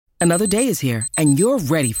Another day is here, and you're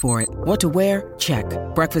ready for it. What to wear? Check.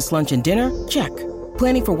 Breakfast, lunch, and dinner? Check.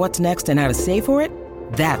 Planning for what's next and how to save for it?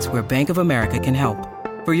 That's where Bank of America can help.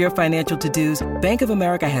 For your financial to-dos, Bank of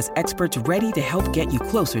America has experts ready to help get you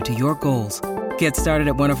closer to your goals. Get started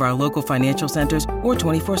at one of our local financial centers or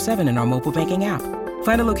 24/7 in our mobile banking app.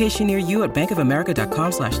 Find a location near you at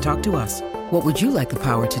bankofamerica.com/talktous. What would you like the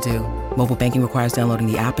power to do? Mobile banking requires downloading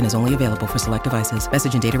the app and is only available for select devices.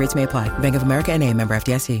 Message and data rates may apply. Bank of America N.A., member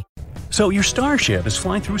FDIC. So your Starship is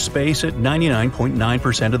flying through space at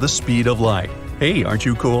 99.9% of the speed of light. Hey, aren't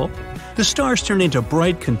you cool? The stars turn into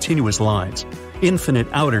bright, continuous lines. Infinite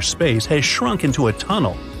outer space has shrunk into a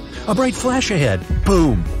tunnel. A bright flash ahead.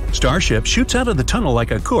 Boom! Starship shoots out of the tunnel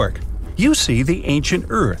like a cork. You see the ancient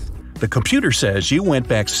Earth. The computer says you went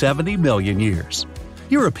back 70 million years.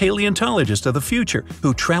 You're a paleontologist of the future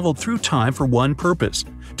who traveled through time for one purpose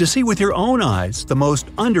 – to see with your own eyes the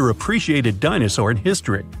most underappreciated dinosaur in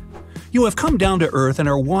history. You have come down to Earth and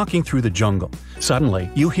are walking through the jungle. Suddenly,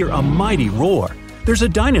 you hear a mighty roar. There's a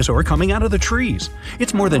dinosaur coming out of the trees.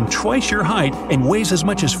 It's more than twice your height and weighs as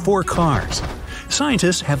much as 4 cars.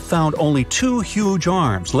 Scientists have found only 2 huge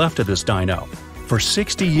arms left of this dino. For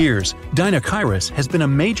 60 years, Deinocheirus has been a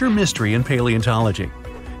major mystery in paleontology.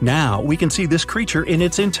 Now we can see this creature in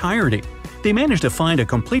its entirety. They managed to find a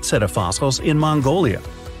complete set of fossils in Mongolia.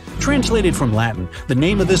 Translated from Latin, the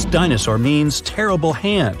name of this dinosaur means terrible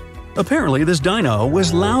hand. Apparently, this dino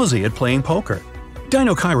was lousy at playing poker.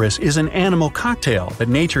 Deinocheirus is an animal cocktail that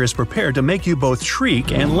nature has prepared to make you both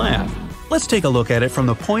shriek and laugh. Let's take a look at it from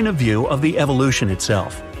the point of view of the evolution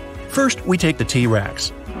itself. First, we take the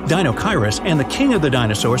T-Rex. Deinocheirus and the king of the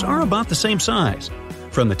dinosaurs are about the same size.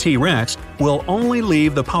 From the T-Rex, we'll only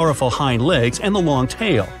leave the powerful hind legs and the long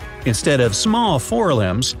tail. Instead of small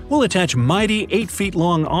forelimbs, we'll attach mighty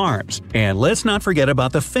 8-feet-long arms. And let's not forget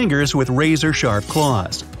about the fingers with razor-sharp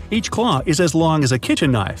claws. Each claw is as long as a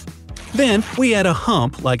kitchen knife. Then we add a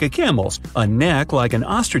hump like a camel's, a neck like an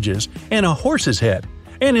ostrich's, and a horse's head.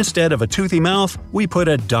 And instead of a toothy mouth, we put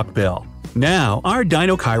a duckbill. Now our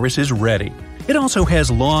Deinocheirus is ready. It also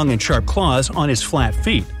has long and sharp claws on its flat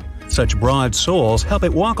feet. Such broad soles help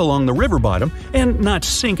it walk along the river bottom and not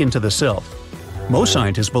sink into the silt. Most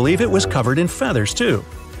scientists believe it was covered in feathers too.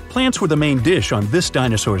 Plants were the main dish on this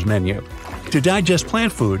dinosaur's menu. To digest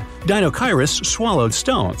plant food, Deinocheirus swallowed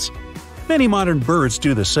stones. Many modern birds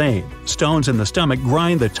do the same. Stones in the stomach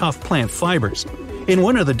grind the tough plant fibers. In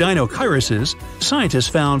one of the Deinocheiruses, scientists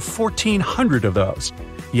found 1,400 of those.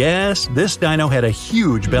 Yes, this dino had a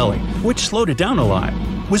huge belly, which slowed it down a lot.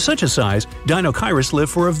 With such a size, Deinocheirus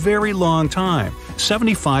lived for a very long time,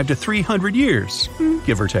 75 to 300 years,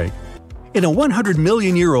 give or take. In a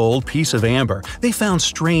 100-million-year-old piece of amber, they found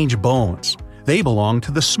strange bones. They belong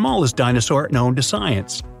to the smallest dinosaur known to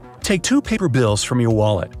science. Take 2 paper bills from your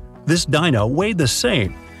wallet. This dino weighed the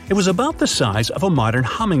same. It was about the size of a modern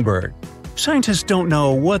hummingbird. Scientists don't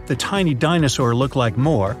know what the tiny dinosaur looked like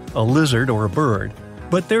more, a lizard or a bird,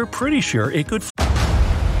 but they're pretty sure it could.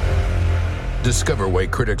 Discover why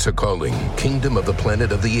critics are calling Kingdom of the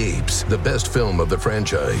Planet of the Apes the best film of the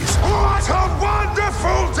franchise. What a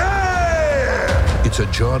wonderful day! It's a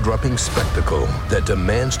jaw-dropping spectacle that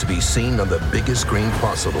demands to be seen on the biggest screen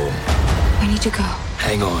possible. We need to go.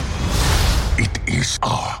 Hang on. It is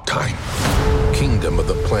our time. Kingdom of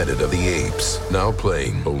the Planet of the Apes. Now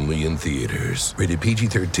playing only in theaters. Rated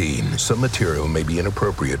PG-13. Some material may be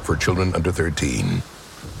inappropriate for children under 13.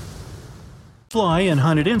 Fly and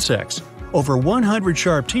hunted insects. Over 100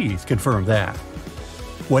 sharp teeth confirm that.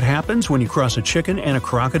 What happens when you cross a chicken and a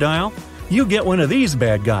crocodile? You get one of these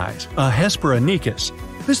bad guys, a Hesperonychus.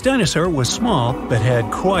 This dinosaur was small but had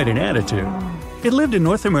quite an attitude. It lived in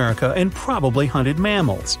North America and probably hunted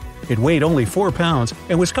mammals. It weighed only 4 pounds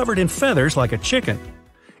and was covered in feathers like a chicken.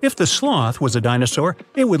 If the sloth was a dinosaur,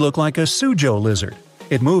 it would look like a Suzhou lizard.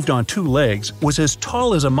 It moved on 2 legs, was as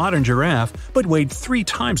tall as a modern giraffe, but weighed 3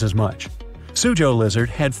 times as much. Suzhou lizard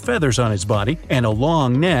had feathers on its body, and a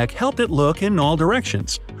long neck helped it look in all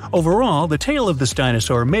directions. Overall, the tail of this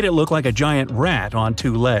dinosaur made it look like a giant rat on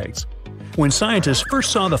 2 legs. When scientists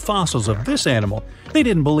first saw the fossils of this animal, they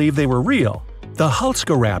didn't believe they were real. The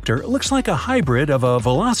Hulscoraptor looks like a hybrid of a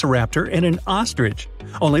velociraptor and an ostrich,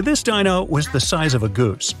 only this dino was the size of a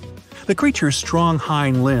goose. The creature's strong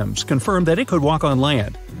hind limbs confirmed that it could walk on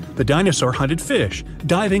land. The dinosaur hunted fish,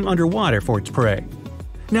 diving underwater for its prey.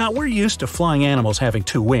 Now, we're used to flying animals having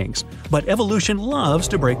 2 wings, but evolution loves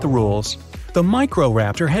to break the rules. The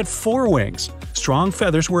Microraptor had 4 wings. Strong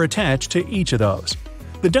feathers were attached to each of those.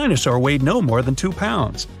 The dinosaur weighed no more than 2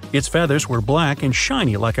 pounds. Its feathers were black and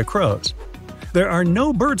shiny like a crow's. There are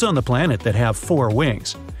no birds on the planet that have 4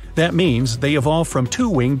 wings. That means they evolved from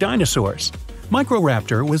two-winged dinosaurs.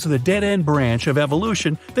 Microraptor was the dead-end branch of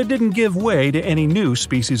evolution that didn't give way to any new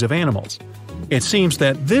species of animals. It seems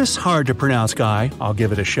that this hard-to-pronounce guy, I'll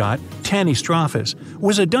give it a shot, Tanystrophus,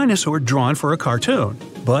 was a dinosaur drawn for a cartoon.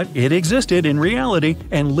 But it existed in reality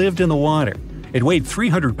and lived in the water. It weighed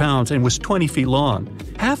 300 pounds and was 20 feet long.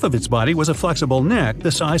 Half of its body was a flexible neck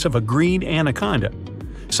the size of a green anaconda.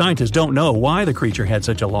 Scientists don't know why the creature had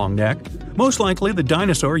such a long neck. Most likely the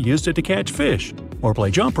dinosaur used it to catch fish or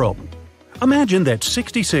play jump rope. Imagine that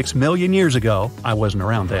 66 million years ago, I wasn't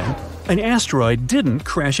around then, an asteroid didn't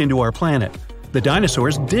crash into our planet. The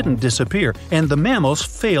dinosaurs didn't disappear, and the mammals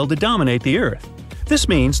failed to dominate the Earth. This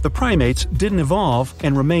means the primates didn't evolve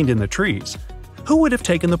and remained in the trees. Who would have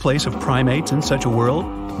taken the place of primates in such a world?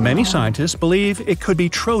 Many scientists believe it could be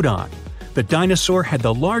Troodon. The dinosaur had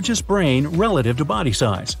the largest brain relative to body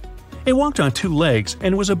size. It walked on two legs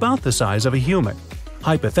and was about the size of a human.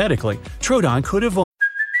 Hypothetically, Troodon could evolve.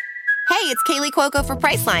 Hey, it's Kaylee Cuoco for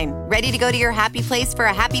Priceline. Ready to go to your happy place for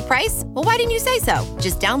a happy price? Well, why didn't you say so?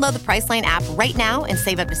 Just download the Priceline app right now and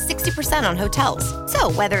save up to 60% on hotels.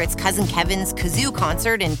 So whether it's Cousin Kevin's Kazoo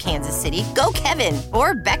Concert in Kansas City, go Kevin,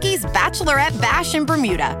 or Becky's Bachelorette Bash in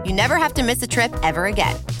Bermuda, you never have to miss a trip ever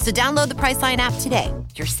again. So download the Priceline app today.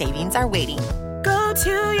 Your savings are waiting. Go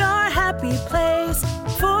to your happy place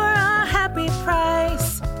for a happy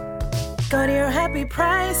price. Go to your happy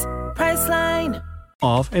price, Priceline.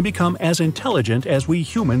 And become as intelligent as we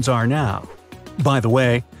humans are now. By the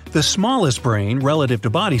way, the smallest brain relative to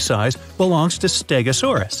body size belongs to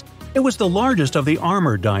Stegosaurus. It was the largest of the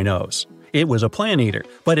armored dinos. It was a plant eater,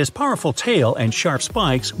 but its powerful tail and sharp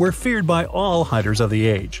spikes were feared by all hunters of the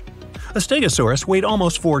age. A Stegosaurus weighed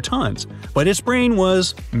almost 4 tons, but its brain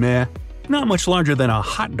was meh, not much larger than a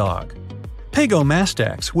hot dog.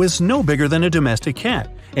 Pagomastax was no bigger than a domestic cat,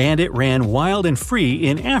 and it ran wild and free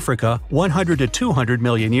in Africa 100 to 200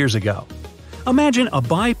 million years ago. Imagine a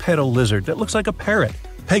bipedal lizard that looks like a parrot.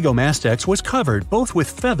 Pagomastax was covered both with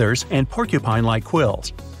feathers and porcupine-like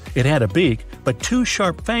quills. It had a beak, but 2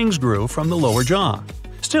 sharp fangs grew from the lower jaw.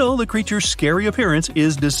 Still, the creature's scary appearance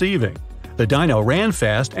is deceiving. The dino ran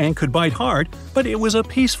fast and could bite hard, but it was a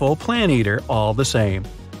peaceful plant eater all the same.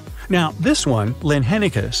 Now, this one,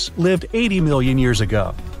 Lenhenicus, lived 80 million years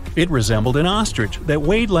ago. It resembled an ostrich that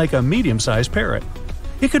weighed like a medium-sized parrot.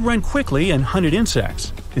 It could run quickly and hunted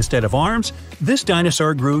insects. Instead of arms, this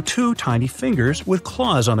dinosaur grew 2 tiny fingers with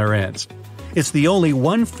claws on their ends. It's the only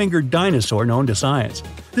one-fingered dinosaur known to science.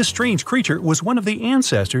 This strange creature was one of the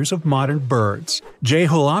ancestors of modern birds.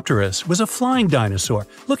 Jeholopterus was a flying dinosaur,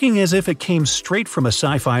 looking as if it came straight from a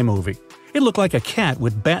sci-fi movie. It looked like a cat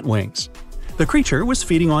with bat wings. The creature was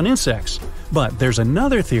feeding on insects, but there's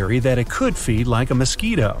another theory that it could feed like a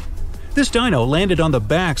mosquito. This dino landed on the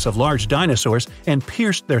backs of large dinosaurs and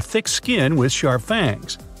pierced their thick skin with sharp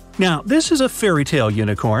fangs. Now, this is a fairy tale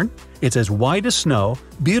unicorn. It's as white as snow,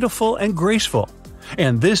 beautiful and graceful.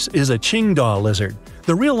 And this is a Qingdao lizard,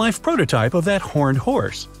 the real-life prototype of that horned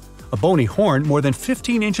horse. A bony horn more than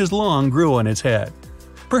 15 inches long grew on its head.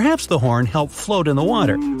 Perhaps the horn helped float in the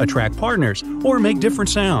water, attract partners, or make different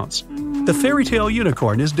sounds. The fairy tale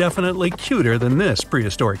unicorn is definitely cuter than this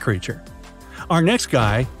prehistoric creature. Our next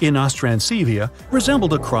guy, Inostrancevia,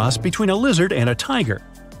 resembled a cross between a lizard and a tiger.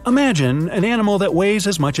 Imagine an animal that weighs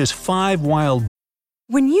as much as 5 wild.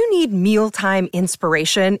 When you need mealtime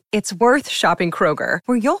inspiration, it's worth shopping Kroger,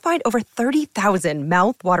 where you'll find over 30,000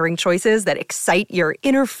 mouth-watering choices that excite your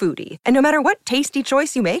inner foodie. And no matter what tasty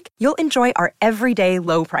choice you make, you'll enjoy our everyday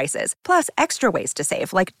low prices, plus extra ways to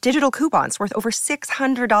save, like digital coupons worth over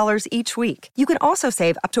 $600 each week. You can also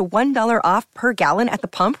save up to $1 off per gallon at the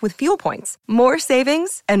pump with fuel points. More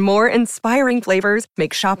savings and more inspiring flavors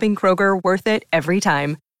make shopping Kroger worth it every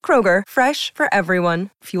time. Kroger, fresh for everyone.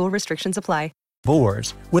 Fuel restrictions apply.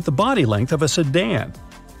 Boars with the body length of a sedan.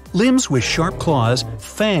 Limbs with sharp claws,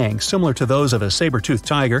 fangs similar to those of a saber-toothed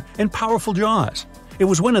tiger, and powerful jaws. It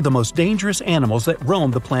was one of the most dangerous animals that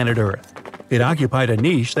roamed the planet Earth. It occupied a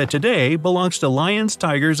niche that today belongs to lions,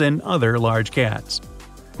 tigers, and other large cats.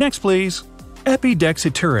 Next, please.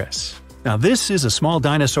 Epidexiturus. Now, this is a small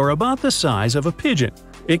dinosaur about the size of a pigeon.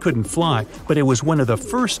 It couldn't fly, but it was one of the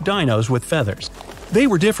first dinos with feathers. They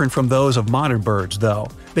were different from those of modern birds, though.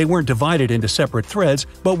 They weren't divided into separate threads,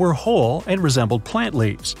 but were whole and resembled plant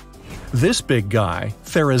leaves. This big guy,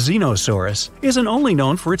 Therizinosaurus, isn't only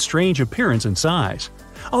known for its strange appearance and size,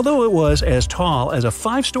 although it was as tall as a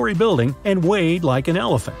 5-story building and weighed like an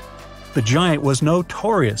elephant. The giant was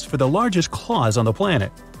notorious for the largest claws on the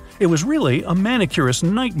planet. It was really a manicurist's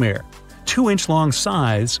nightmare. 2-inch-long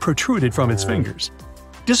scythes protruded from its fingers.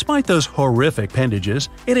 Despite those horrific appendages,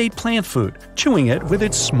 it ate plant food, chewing it with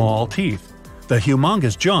its small teeth. The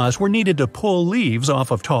humongous jaws were needed to pull leaves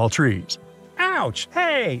off of tall trees. Ouch!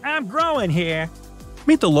 Hey, I'm growing here!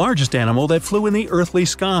 Meet the largest animal that flew in the earthly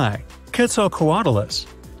sky, Quetzalcoatlus.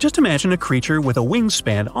 Just imagine a creature with a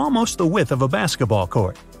wingspan almost the width of a basketball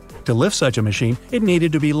court. To lift such a machine, it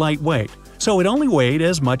needed to be lightweight, so it only weighed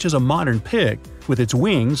as much as a modern pig, with its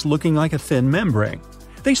wings looking like a thin membrane.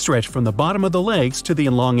 They stretched from the bottom of the legs to the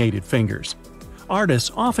elongated fingers.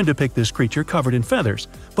 Artists often depict this creature covered in feathers,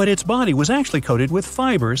 but its body was actually coated with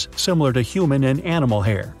fibers similar to human and animal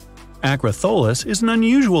hair. Acrotholus is an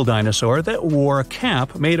unusual dinosaur that wore a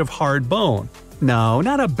cap made of hard bone. No,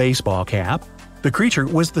 not a baseball cap. The creature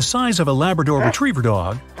was the size of a Labrador retriever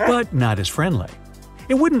dog, but not as friendly.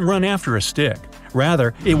 It wouldn't run after a stick.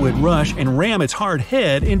 Rather, it would rush and ram its hard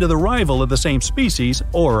head into the rival of the same species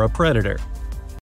or a predator.